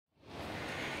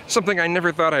Something I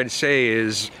never thought I'd say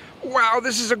is, wow,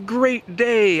 this is a great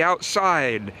day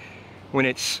outside, when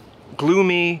it's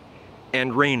gloomy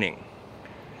and raining.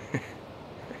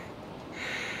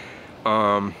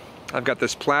 I've got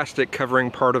this plastic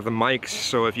covering part of the mics,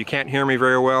 so if you can't hear me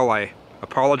very well, I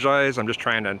apologize. I'm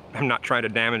not trying to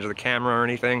damage the camera or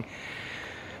anything.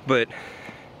 But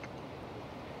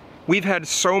we've had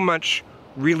so much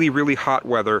really, really hot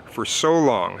weather for so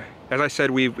long. As I said,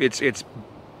 it's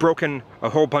broken a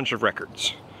whole bunch of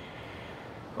records.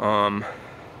 That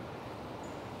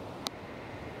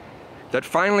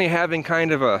finally having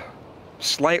kind of a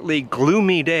slightly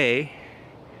gloomy day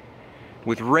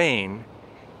with rain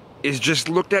is just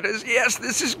looked at as, yes,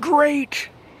 this is great.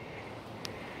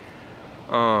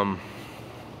 And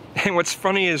what's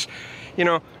funny is, you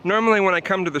know, normally when I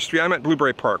come to the street, I'm at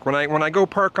Blueberry Park. When I go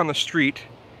park on the street,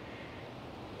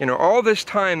 you know, all this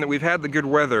time that we've had the good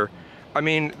weather, I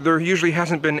mean, there usually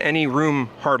hasn't been any room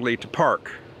hardly to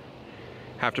park.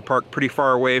 Have to park pretty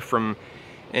far away from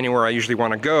anywhere I usually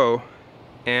want to go.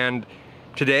 And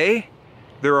today,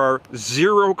 there are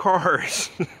 0 cars.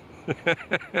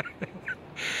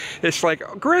 It's like,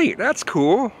 oh, great, that's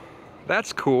cool.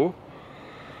 That's cool.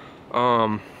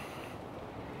 I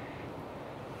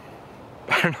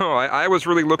don't know, I was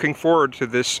really looking forward to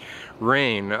this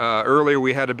rain. Earlier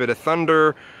we had a bit of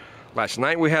thunder. Last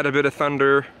night we had a bit of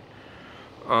thunder.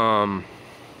 I'm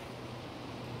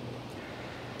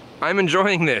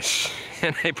enjoying this,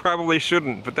 and I probably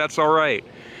shouldn't, but that's alright.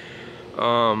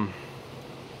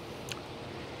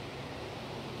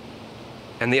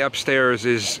 And the upstairs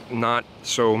is not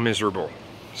so miserable.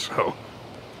 So,